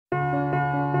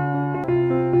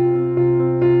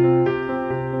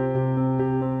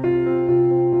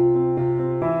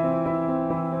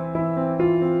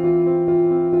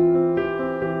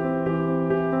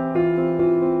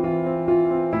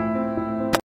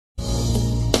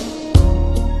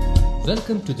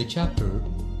Welcome to the chapter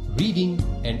Reading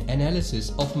and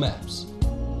Analysis of Maps.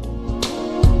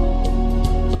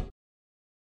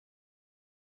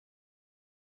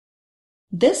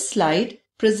 This slide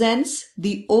presents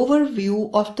the overview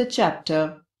of the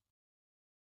chapter.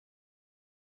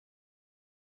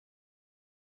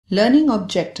 Learning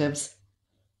objectives.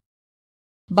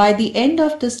 By the end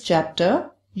of this chapter,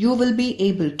 you will be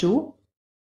able to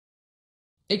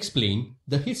Explain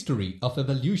the history of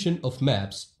evolution of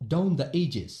maps down the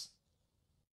ages.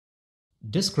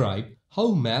 Describe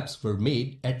how maps were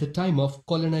made at the time of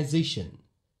colonization.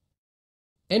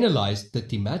 Analyze the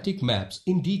thematic maps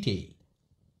in detail.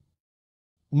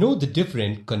 Know the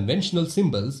different conventional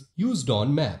symbols used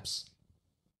on maps.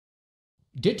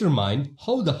 Determine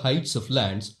how the heights of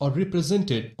lands are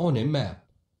represented on a map.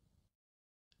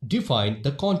 Define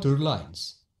the contour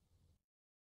lines.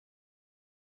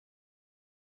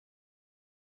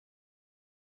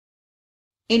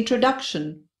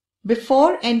 Introduction.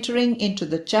 Before entering into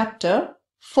the chapter,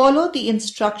 follow the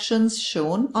instructions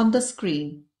shown on the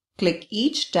screen. Click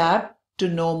each tab to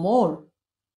know more.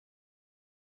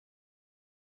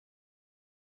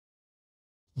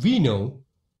 We know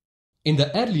in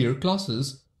the earlier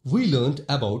classes we learned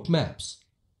about maps.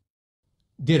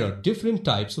 There are different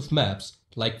types of maps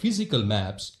like physical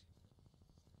maps,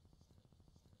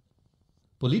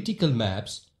 political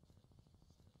maps,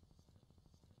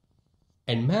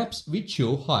 and maps which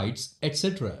show heights,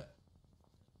 etc.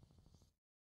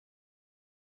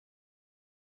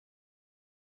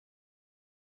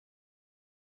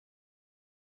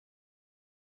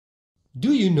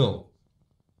 Do you know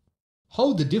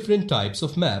how the different types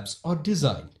of maps are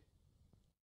designed?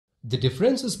 The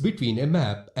differences between a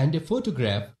map and a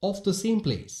photograph of the same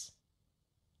place.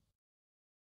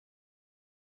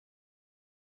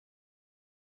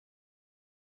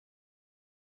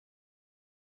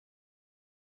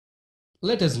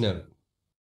 Let us know.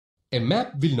 A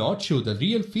map will not show the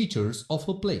real features of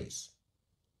a place.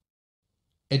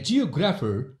 A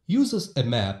geographer uses a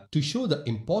map to show the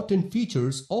important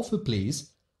features of a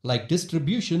place like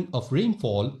distribution of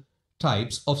rainfall,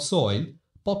 types of soil,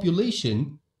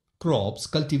 population, crops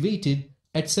cultivated,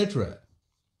 etc.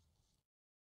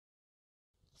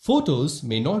 Photos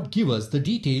may not give us the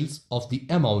details of the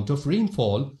amount of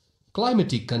rainfall,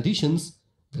 climatic conditions,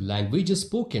 the languages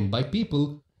spoken by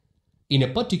people in a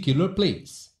particular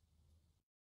place.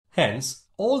 Hence,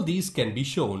 all these can be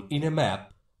shown in a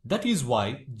map. That is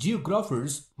why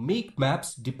geographers make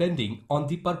maps depending on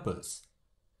the purpose.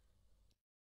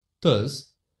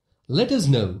 Thus, let us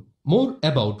know more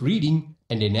about reading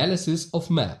and analysis of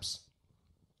maps.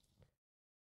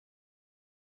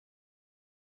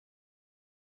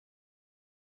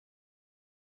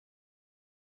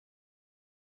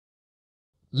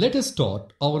 Let us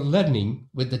start our learning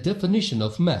with the definition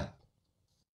of map.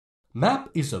 Map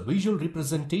is a visual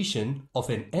representation of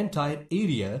an entire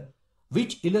area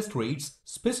which illustrates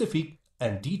specific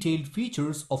and detailed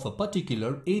features of a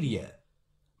particular area,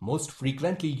 most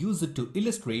frequently used to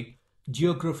illustrate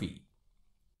geography.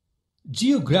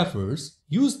 Geographers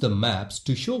use the maps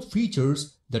to show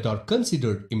features that are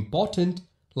considered important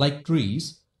like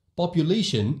trees,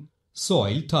 population,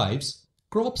 soil types,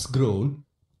 crops grown,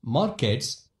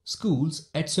 markets, schools,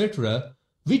 etc.,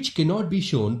 which cannot be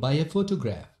shown by a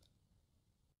photograph.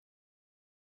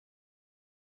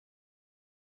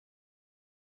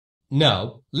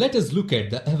 Now, let us look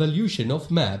at the evolution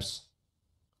of maps.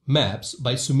 Maps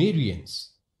by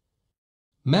Sumerians.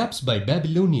 Maps by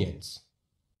Babylonians.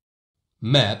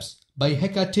 Maps by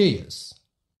Hecataeus.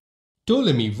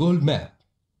 Ptolemy World Map.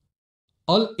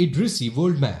 Al-Idrisi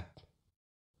World Map.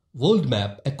 World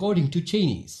Map according to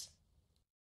Chinese.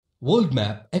 World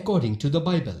Map according to the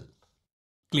Bible.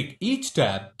 Click each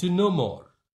tab to know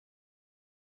more.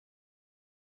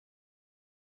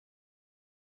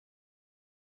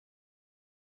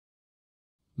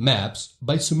 Maps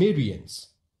by Sumerians.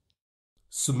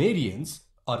 Sumerians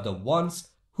are the ones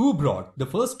who brought the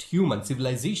first human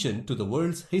civilization to the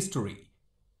world's history.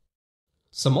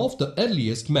 Some of the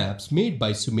earliest maps made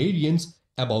by Sumerians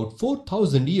about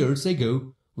 4,000 years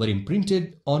ago were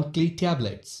imprinted on clay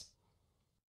tablets.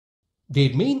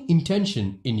 Their main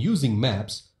intention in using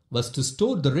maps was to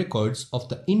store the records of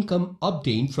the income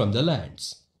obtained from the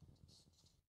lands.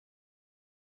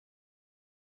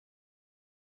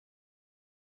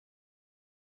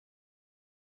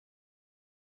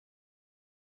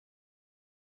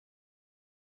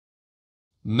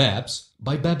 Maps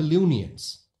by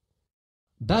Babylonians.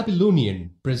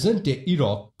 Babylonian present-day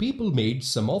Iraq people made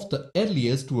some of the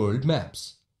earliest world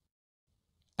maps.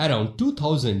 Around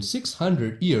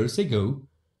 2600 years ago,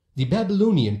 the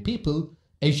Babylonian people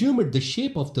assumed the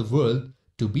shape of the world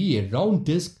to be a round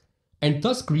disk and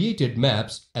thus created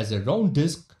maps as a round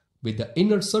disk with the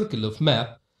inner circle of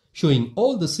map showing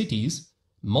all the cities,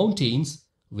 mountains,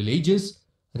 villages,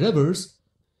 rivers,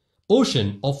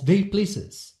 ocean of their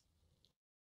places.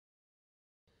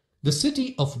 The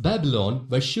city of Babylon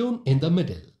was shown in the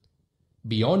middle.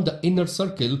 Beyond the inner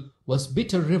circle was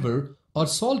Bitter River or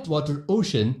saltwater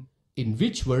ocean, in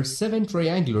which were 7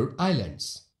 triangular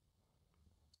islands.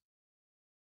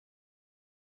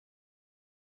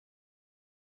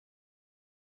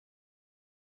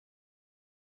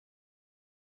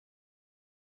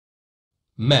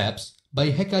 Maps by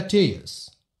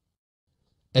Hecataeus.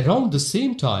 Around the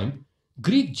same time,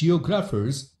 Greek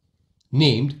geographers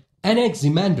named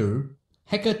Anaximander,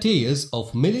 Hecataeus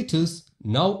of Miletus,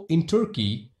 now in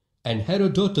Turkey, and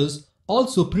Herodotus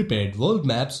also prepared world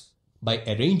maps by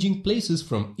arranging places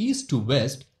from east to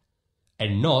west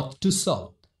and north to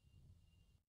south.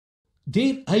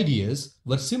 Their ideas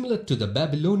were similar to the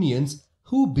Babylonians,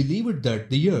 who believed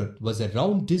that the earth was a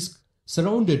round disk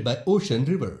surrounded by ocean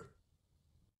river.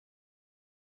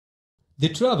 They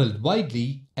traveled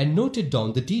widely and noted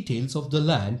down the details of the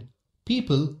land,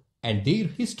 people, and their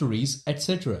histories,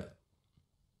 etc.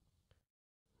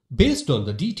 Based on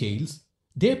the details,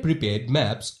 they prepared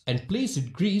maps and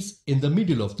placed Greece in the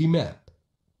middle of the map.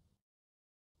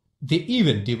 They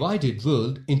even divided the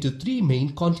world into 3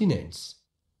 main continents.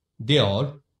 They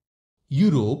are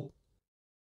Europe,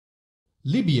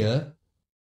 Libya,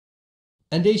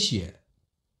 and Asia.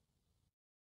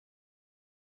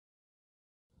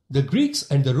 The Greeks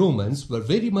and the Romans were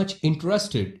very much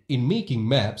interested in making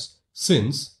maps,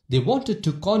 since they wanted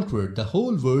to conquer the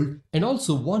whole world and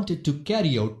also wanted to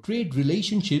carry out trade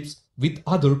relationships with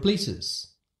other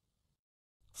places.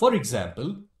 For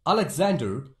example,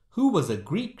 Alexander, who was a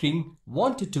Greek king,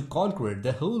 wanted to conquer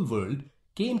the whole world,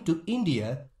 came to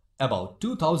India about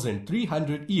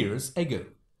 2300 years ago.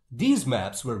 These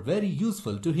maps were very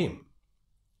useful to him.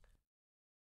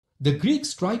 The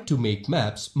Greeks tried to make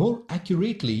maps more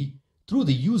accurately through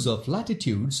the use of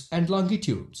latitudes and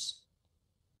longitudes.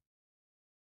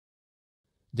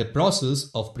 The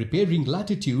process of preparing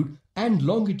latitude and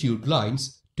longitude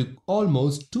lines took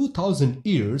almost 2000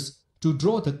 years to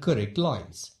draw the correct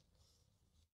lines.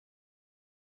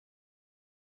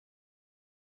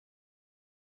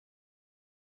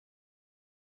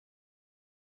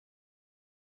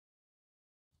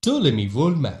 Ptolemy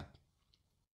World Map.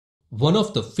 One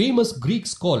of the famous Greek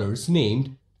scholars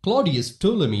named Claudius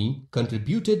Ptolemy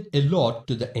contributed a lot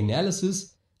to the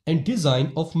analysis and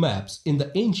design of maps in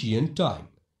the ancient time.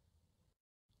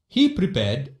 He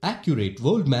prepared accurate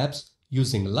world maps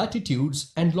using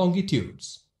latitudes and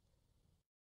longitudes.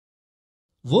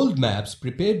 World maps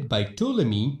prepared by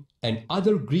Ptolemy and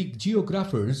other Greek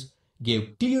geographers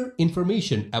gave clear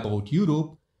information about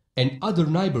Europe and other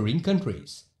neighboring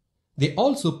countries. They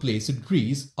also placed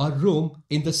Greece or Rome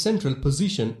in the central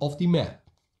position of the map.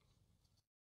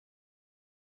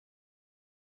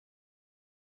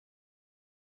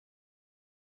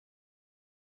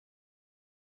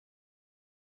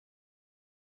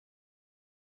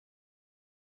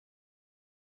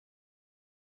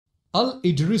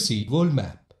 Al-Idrisi World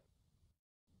Map.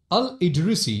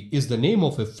 Al-Idrisi is the name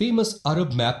of a famous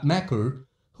Arab map maker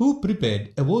who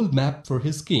prepared a world map for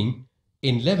his king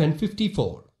in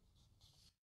 1154.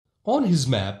 On his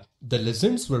map, the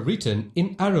legends were written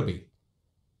in Arabic.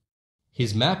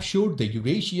 His map showed the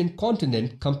Eurasian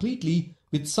continent completely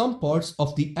with some parts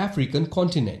of the African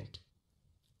continent.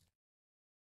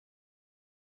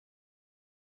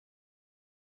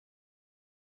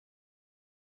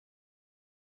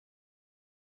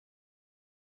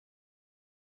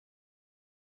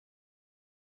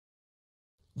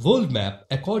 World map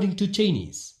according to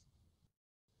Chinese.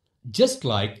 Just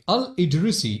like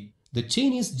Al-Idrisi, the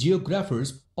Chinese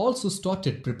geographers also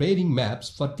started preparing maps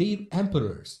for their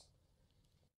emperors.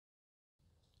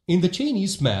 In the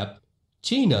Chinese map,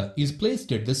 China is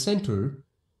placed at the center,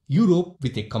 Europe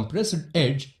with a compressed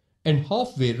edge and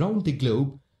halfway round the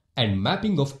globe, and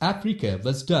mapping of Africa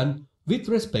was done with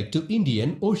respect to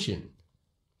Indian Ocean.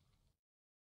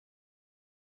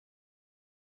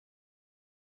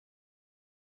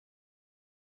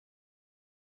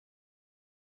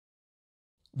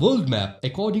 World map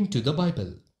according to the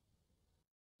Bible.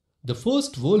 The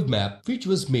first world map which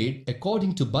was made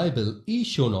according to Bible is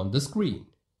shown on the screen.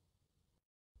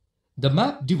 The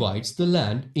map divides the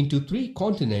land into 3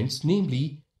 continents,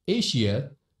 namely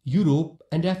Asia, Europe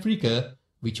and Africa,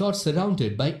 which are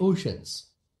surrounded by oceans.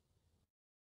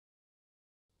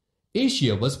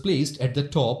 Asia was placed at the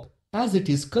top as it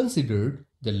is considered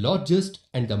the largest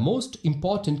and the most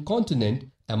important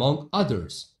continent among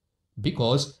others,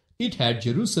 because it had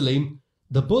Jerusalem,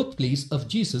 the birthplace of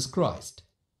Jesus Christ.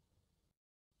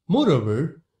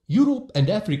 Moreover, Europe and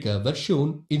Africa were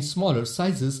shown in smaller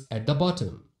sizes at the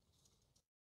bottom.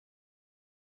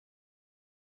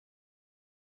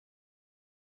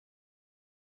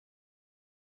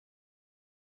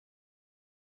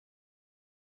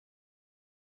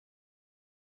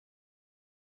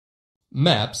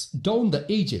 Maps down the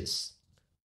ages.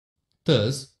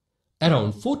 Thus,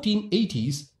 around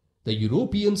 1480s, the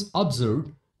Europeans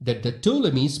observed that the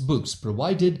Ptolemy's books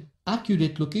provided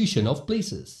accurate location of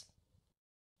places.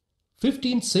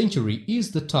 15th century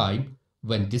is the time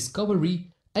when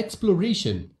discovery,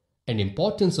 exploration, and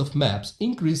importance of maps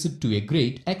increased to a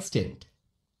great extent.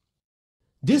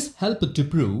 This helped to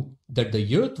prove that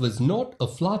the earth was not a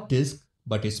flat disk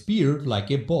but a sphere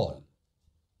like a ball.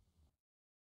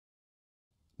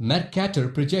 Mercator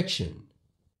projection.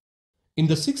 In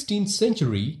the 16th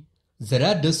century,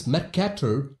 Gerardus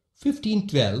Mercator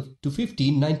 1512 to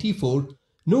 1594,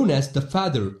 known as the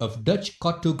father of Dutch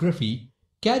cartography,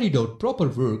 carried out proper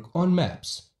work on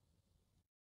maps.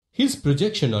 His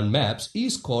projection on maps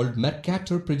is called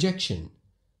Mercator projection.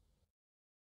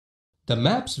 The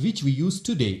maps which we use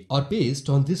today are based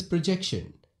on this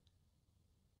projection.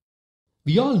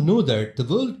 We all know that the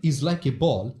world is like a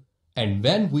ball, and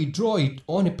when we draw it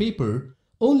on a paper,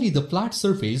 only the flat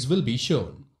surface will be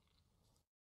shown.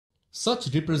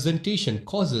 Such representation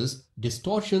causes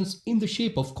distortions in the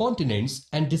shape of continents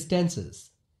and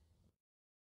distances.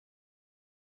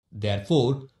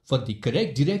 Therefore, for the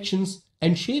correct directions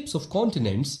and shapes of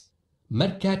continents,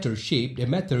 Mercator shaped a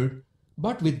method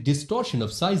but with distortion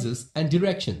of sizes and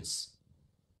directions.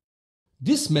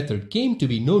 This method came to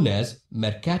be known as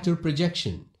Mercator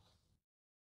projection.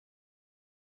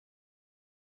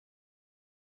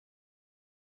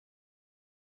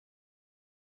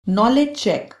 Knowledge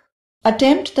check.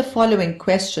 Attempt the following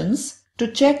questions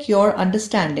to check your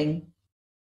understanding.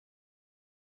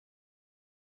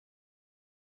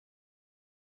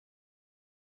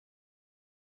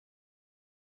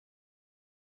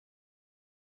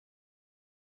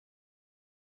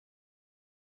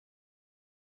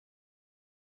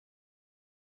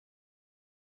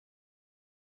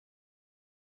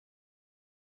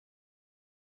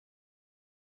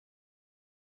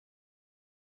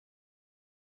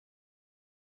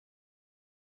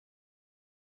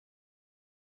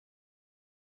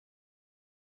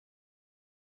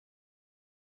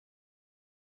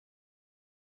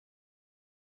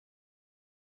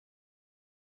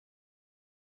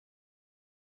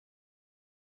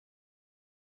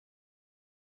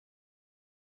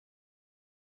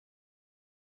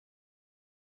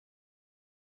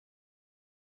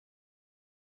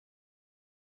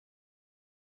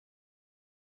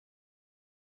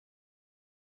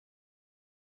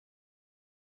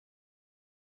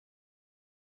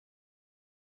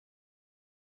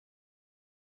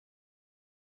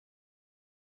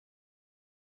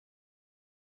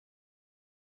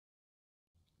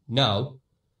 Now,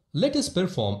 let us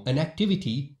perform an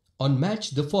activity on match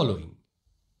the following.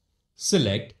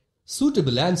 Select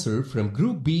suitable answer from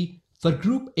Group B for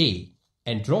Group A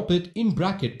and drop it in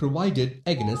bracket provided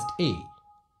against A.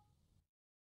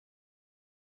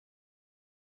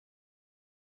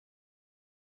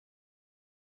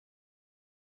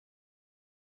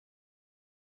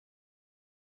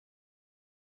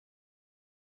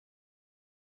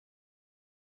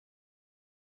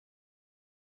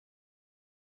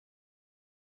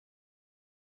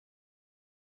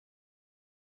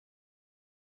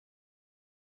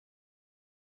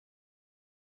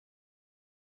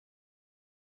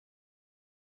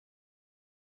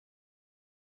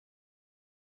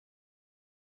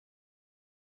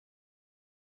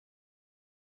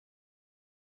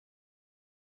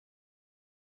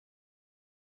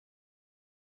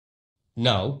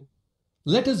 Now,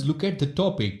 let us look at the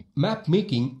topic map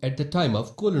making at the time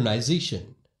of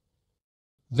colonization.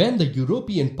 When the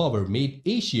European power made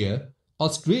Asia,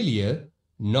 Australia,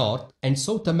 North and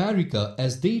South America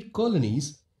as their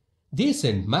colonies, they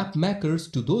sent map makers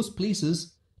to those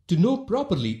places to know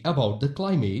properly about the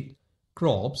climate,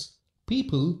 crops,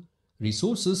 people,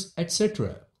 resources,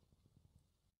 etc.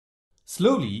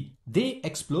 Slowly, they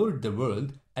explored the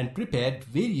world and prepared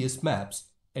various maps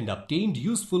and obtained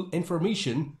useful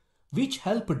information which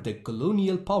helped the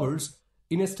colonial powers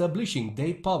in establishing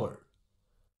their power.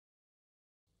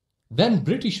 When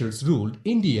Britishers ruled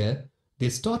India, they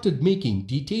started making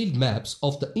detailed maps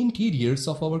of the interiors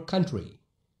of our country.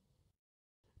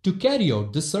 To carry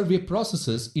out the survey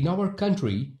processes in our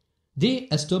country, they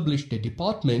established a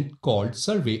department called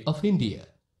Survey of India.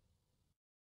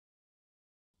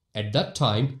 At that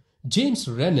time, James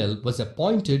Rennell was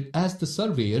appointed as the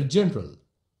Surveyor General.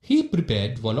 He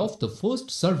prepared one of the first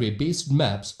survey-based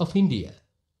maps of India.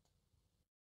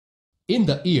 In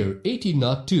the year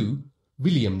 1802,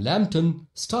 William Lambton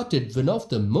started one of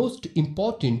the most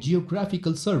important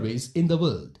geographical surveys in the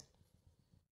world.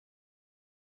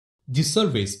 The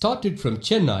survey started from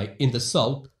Chennai in the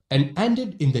south and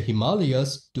ended in the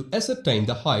Himalayas to ascertain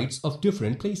the heights of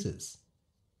different places.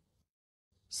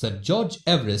 Sir George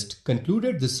Everest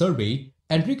concluded the survey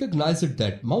and recognized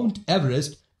that Mount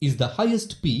Everest is the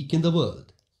highest peak in the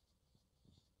world.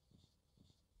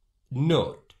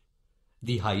 Note: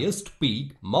 the highest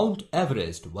peak, Mount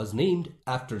Everest, was named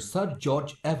after Sir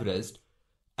George Everest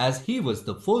as he was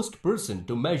the first person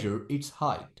to measure its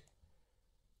height.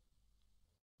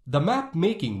 The map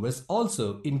making was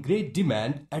also in great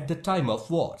demand at the time of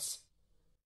wars.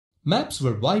 Maps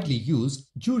were widely used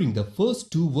during the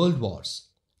first two world wars.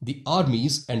 The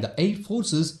armies and the air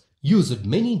forces used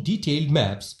many detailed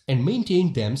maps and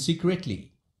maintained them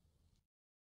secretly.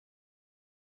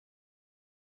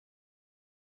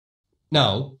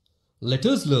 Now, let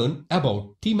us learn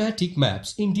about thematic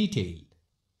maps in detail.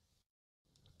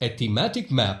 A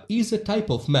thematic map is a type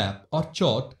of map or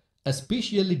chart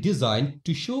especially designed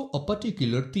to show a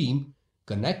particular theme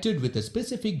connected with a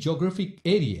specific geographic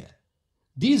area.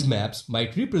 These maps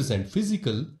might represent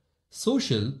physical,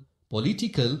 social,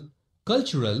 political,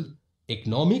 cultural,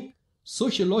 economic,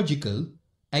 sociological,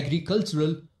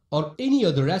 agricultural, or any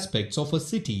other aspects of a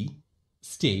city,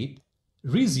 state,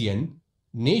 region,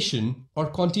 nation, or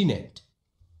continent.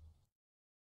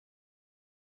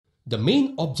 The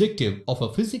main objective of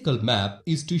a physical map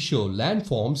is to show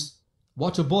landforms,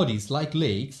 water bodies like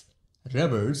lakes,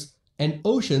 rivers, and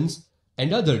oceans,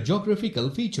 and other geographical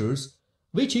features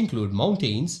which include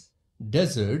mountains,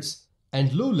 deserts,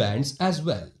 and lowlands as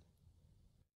well.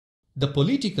 The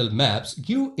political maps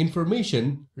give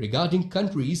information regarding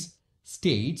countries,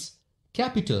 states,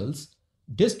 capitals,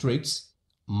 districts,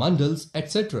 mandals,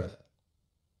 etc.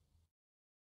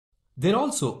 There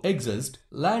also exist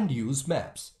land use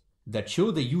maps that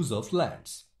show the use of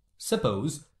lands.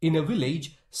 Suppose in a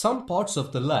village some parts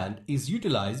of the land is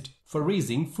utilized for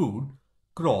raising food,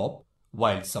 crop,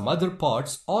 while some other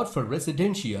parts are for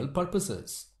residential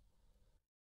purposes.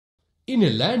 In a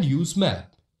land use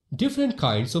map, different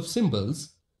kinds of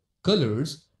symbols,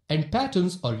 colors, and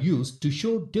patterns are used to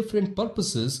show different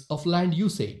purposes of land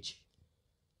usage.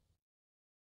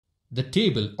 The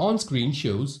table on screen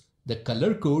shows the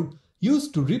color code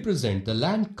used to represent the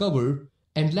land cover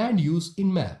and land use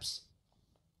in maps.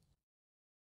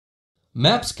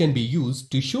 Maps can be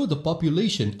used to show the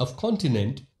population of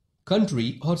continent,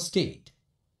 country, or state.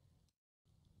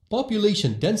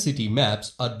 Population density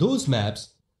maps are those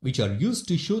maps which are used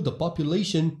to show the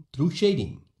population through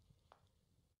shading.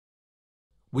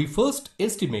 We first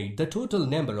estimate the total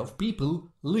number of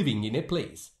people living in a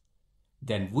place.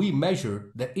 Then we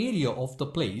measure the area of the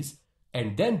place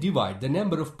and then divide the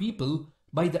number of people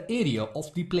by the area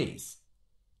of the place.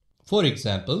 For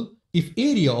example, if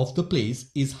area of the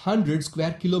place is 100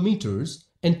 square kilometers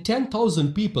and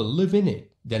 10,000 people live in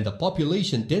it, then the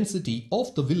population density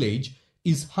of the village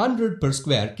is 100 per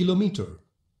square kilometer.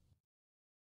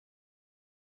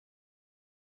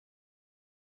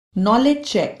 Knowledge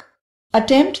check.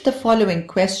 Attempt the following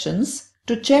questions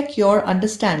to check your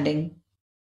understanding.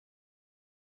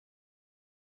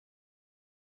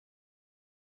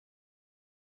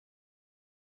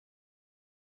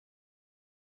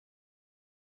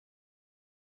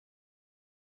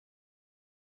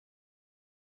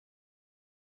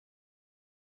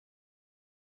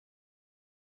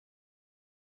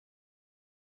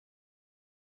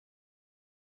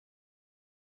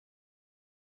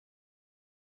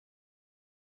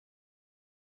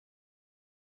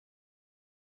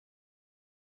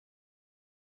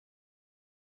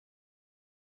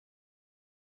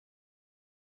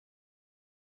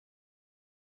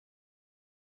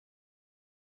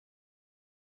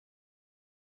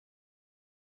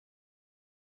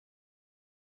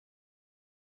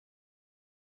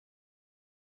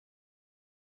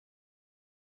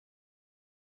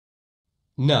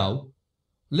 Now,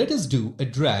 let us do a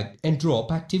drag and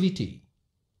drop activity.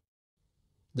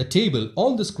 The table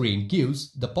on the screen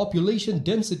gives the population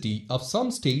density of some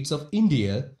states of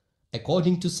India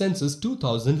according to Census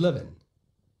 2011.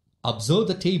 Observe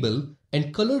the table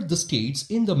and color the states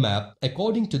in the map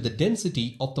according to the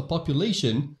density of the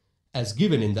population as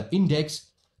given in the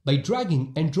index by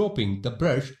dragging and dropping the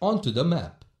brush onto the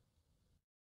map.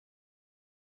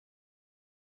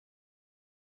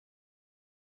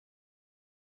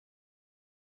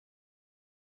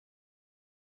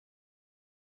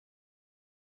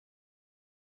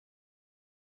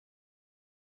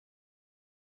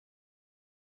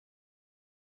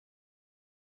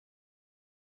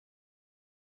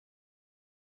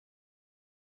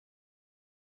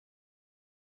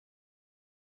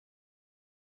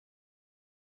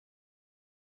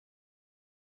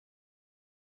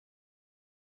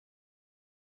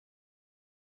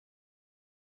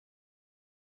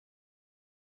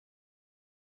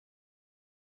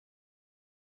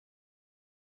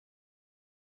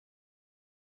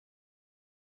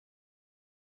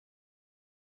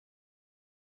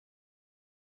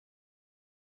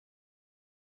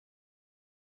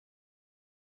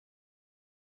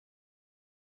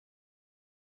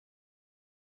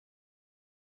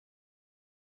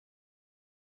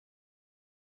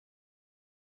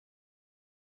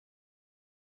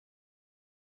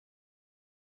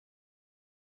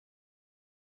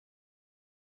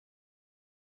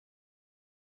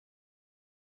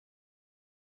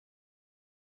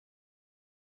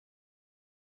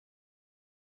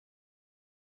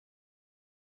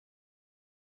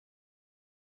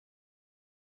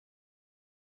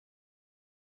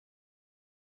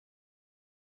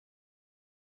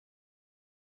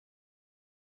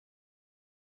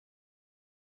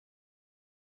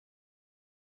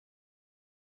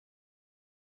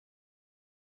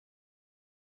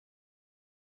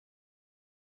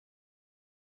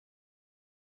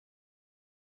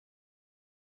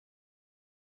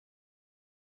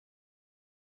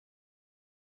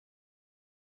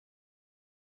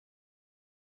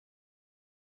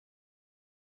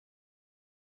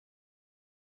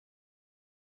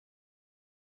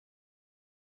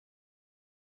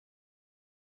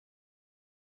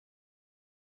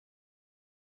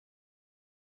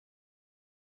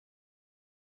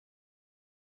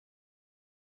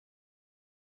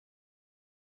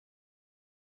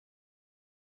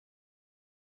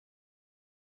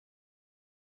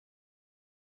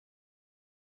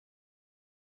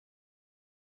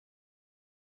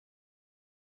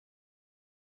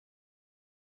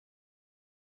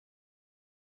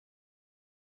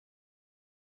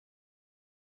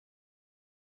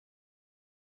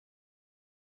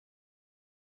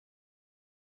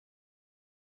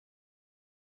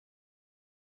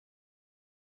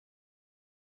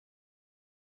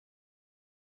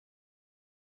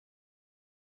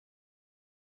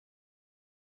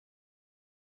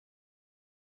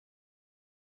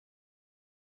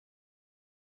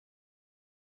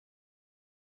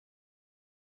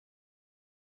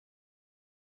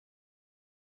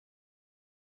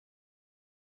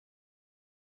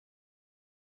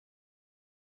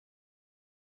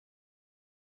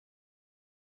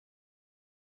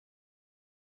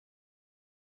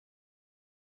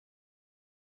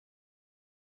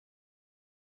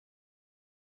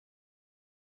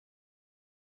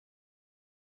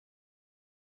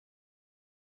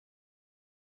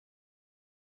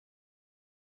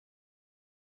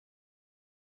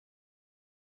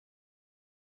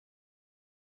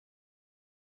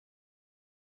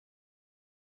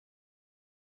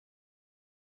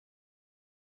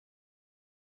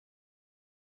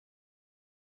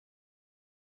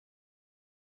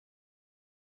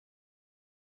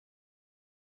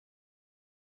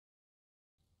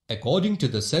 According to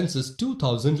the census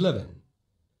 2011,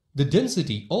 the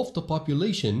density of the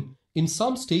population in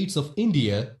some states of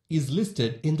India is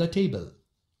listed in the table.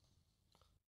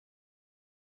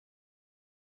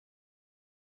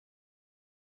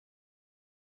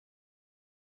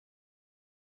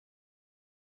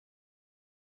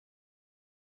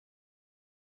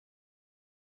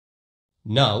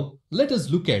 Now, let us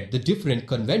look at the different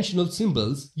conventional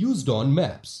symbols used on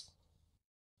maps.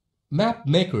 Map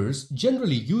makers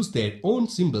generally use their own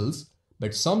symbols,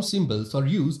 but some symbols are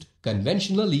used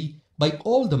conventionally by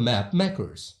all the map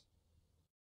makers.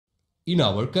 In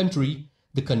our country,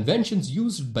 the conventions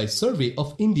used by Survey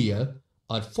of India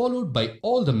are followed by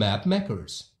all the map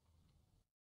makers.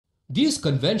 These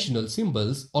conventional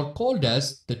symbols are called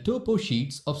as the topo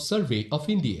sheets of Survey of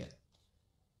India.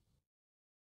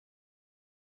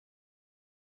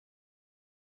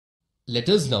 Let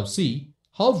us now see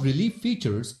how relief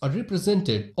features are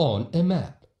represented on a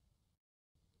map.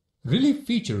 Relief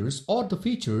features are the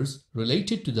features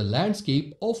related to the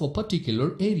landscape of a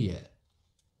particular area.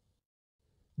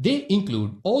 They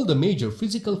include all the major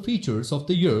physical features of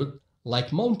the earth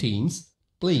like mountains,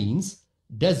 plains,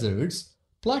 deserts,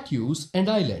 plateaus and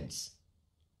islands.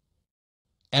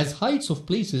 As heights of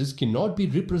places cannot be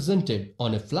represented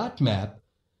on a flat map,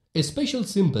 a special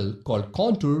symbol called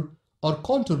contour or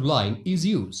contour line is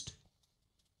used.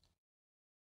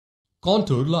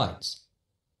 Contour lines.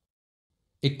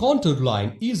 A contour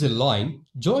line is a line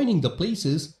joining the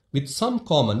places with some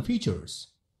common features.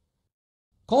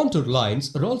 Contour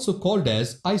lines are also called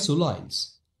as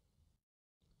isolines.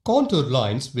 Contour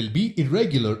lines will be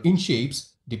irregular in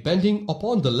shapes depending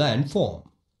upon the land form.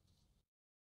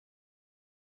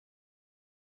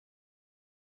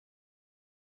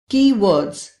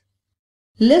 Keywords.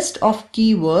 List of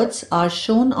keywords are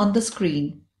shown on the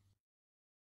screen.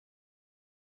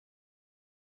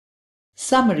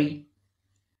 Summary.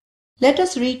 Let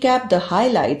us recap the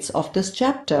highlights of this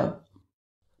chapter.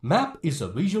 Map is a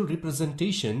visual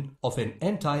representation of an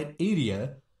entire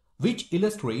area which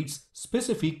illustrates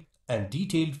specific and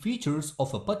detailed features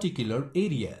of a particular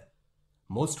area,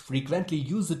 most frequently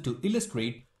used to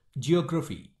illustrate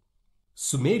geography.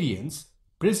 Sumerians,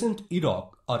 present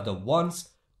Iraq, are the ones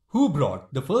who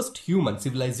brought the first human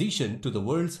civilization to the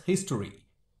world's history.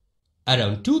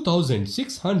 Around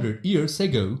 2600 years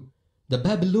ago, the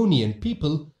Babylonian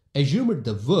people assumed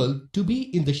the world to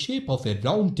be in the shape of a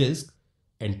round disk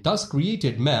and thus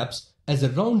created maps as a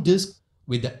round disk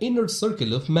with the inner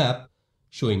circle of map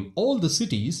showing all the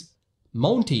cities,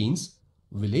 mountains,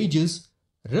 villages,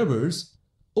 rivers,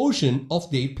 ocean of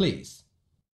their place.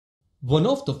 One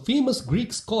of the famous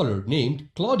Greek scholar named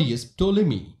Claudius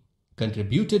Ptolemy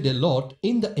contributed a lot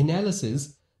in the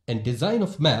analysis and design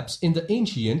of maps in the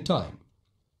ancient time.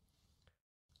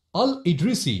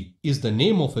 Al-Idrisi is the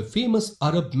name of a famous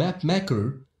Arab map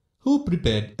maker who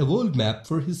prepared a world map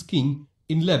for his king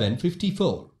in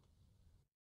 1154.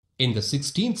 In the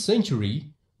 16th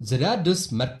century,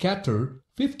 Gerardus Mercator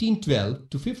 1512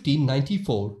 to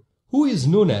 1594, who is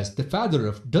known as the father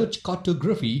of Dutch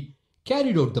cartography,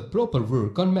 carried out the proper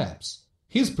work on maps.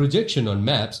 His projection on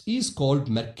maps is called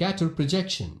Mercator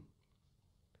projection.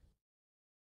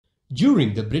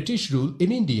 During the British rule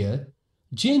in India,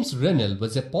 James Rennell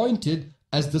was appointed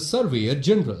as the Surveyor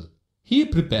General. He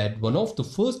prepared one of the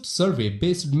first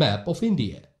survey-based map of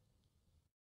India.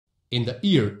 In the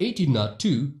year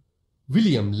 1802,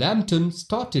 William Lambton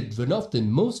started one of the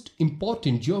most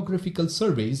important geographical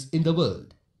surveys in the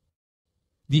world.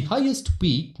 The highest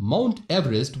peak, Mount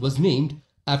Everest, was named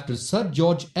after Sir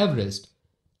George Everest,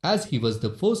 as he was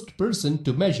the first person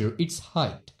to measure its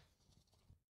height.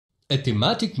 A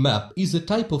thematic map is a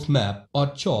type of map or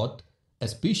chart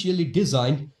especially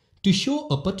designed to show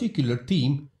a particular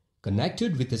theme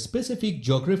connected with a specific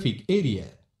geographic area.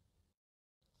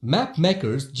 Map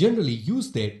makers generally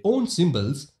use their own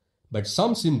symbols, but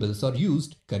some symbols are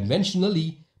used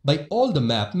conventionally by all the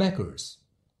map makers.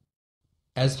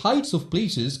 As heights of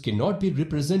places cannot be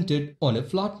represented on a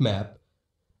flat map,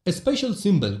 a special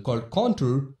symbol called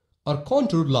contour or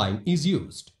contour line is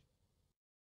used.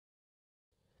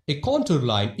 A contour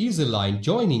line is a line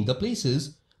joining the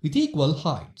places with equal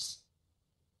heights.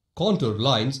 Contour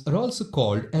lines are also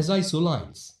called as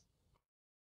isolines.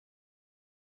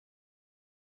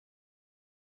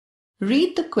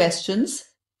 Read the questions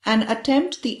and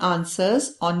attempt the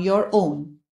answers on your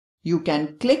own. You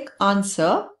can click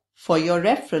Answer for your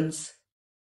reference.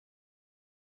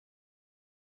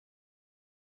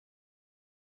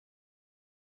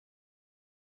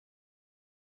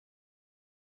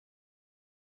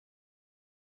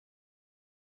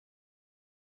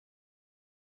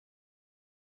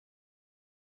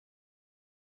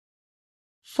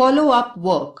 Follow-up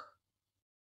work.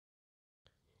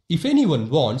 If anyone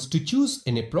wants to choose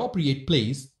an appropriate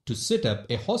place to set up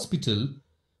a hospital,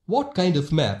 what kind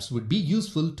of maps would be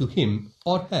useful to him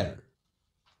or her?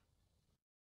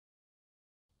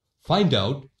 Find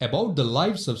out about the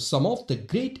lives of some of the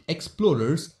great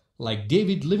explorers like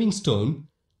David Livingstone,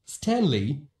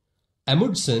 Stanley,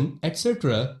 Amundsen,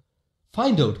 etc.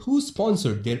 Find out who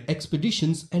sponsored their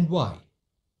expeditions and why.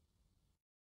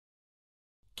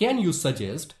 Can you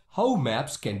suggest how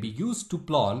maps can be used to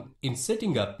plan in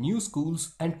setting up new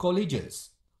schools and colleges?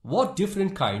 What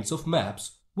different kinds of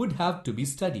maps would have to be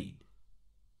studied?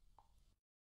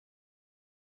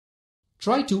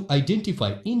 Try to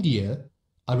identify India,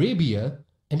 Arabia,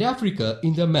 and Africa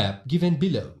in the map given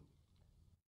below.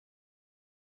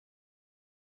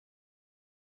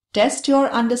 Test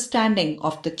your understanding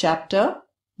of the chapter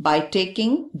by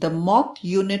taking the mock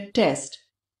unit test.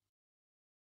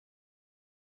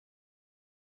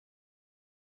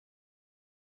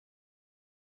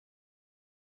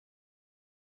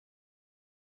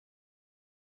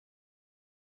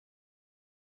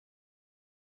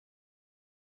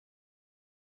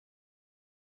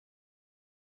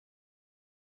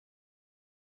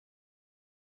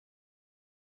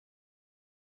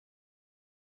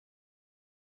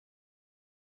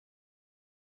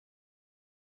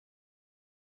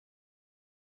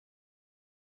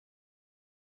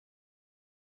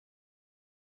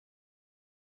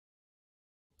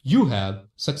 You have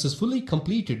successfully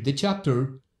completed the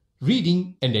chapter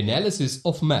Reading and Analysis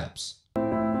of Maps.